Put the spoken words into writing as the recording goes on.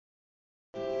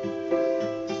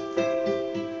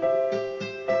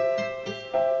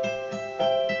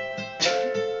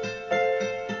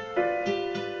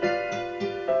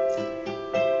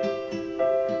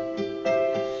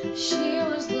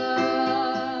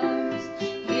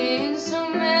so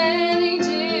many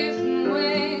different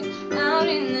ways, out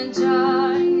in the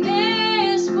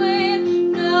darkness with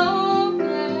no guide.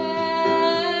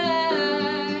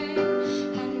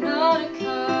 I know the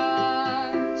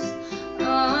cost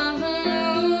of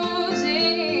a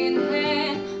losing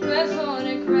hand, but for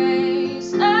the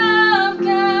grace of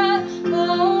God,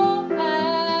 oh,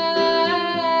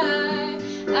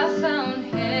 I found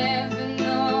heaven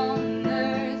on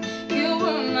earth. You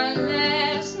were my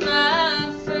last,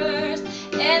 my first,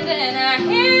 and then I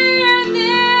hear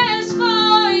this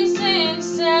voice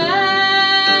inside.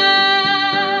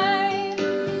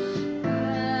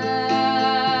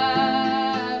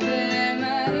 Ave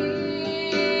Maria.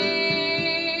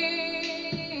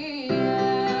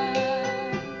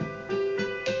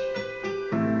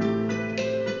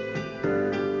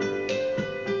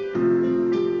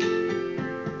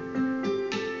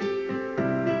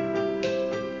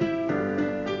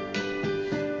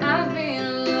 I've been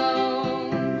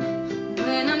alone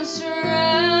when I'm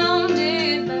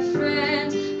surrounded by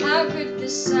friends. How could the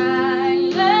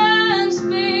silence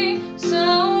be so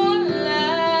loud?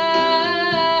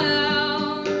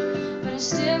 But I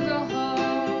still go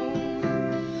home,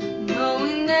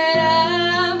 knowing that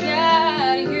I've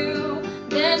got you.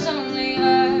 There's only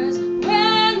us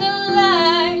when the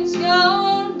lights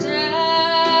go down.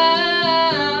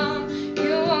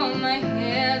 You are my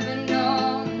heaven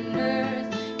on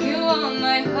earth. You are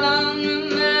my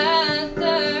hunger, my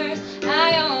thirst.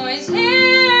 I always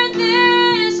hear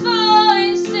this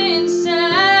voice inside.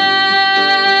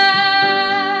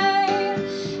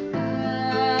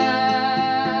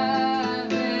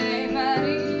 Ave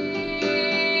Maria.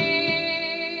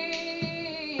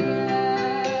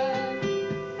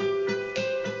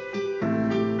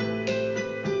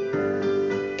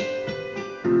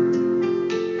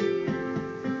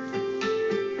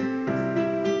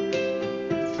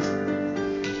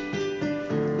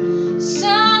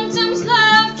 Sometimes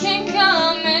love can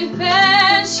come and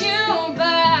pass you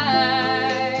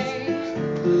by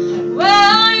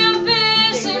while you're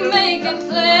busy making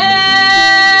plans.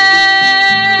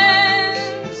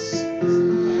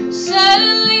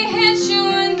 Suddenly hits you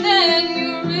and then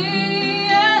you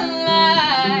realize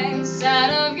out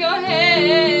of your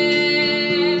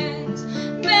hands.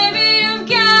 Baby, you've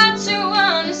got to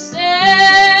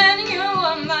understand, you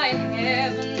are my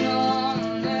heaven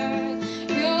on earth.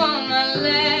 You are my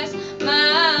last,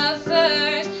 my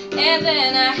first, and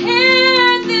then I hear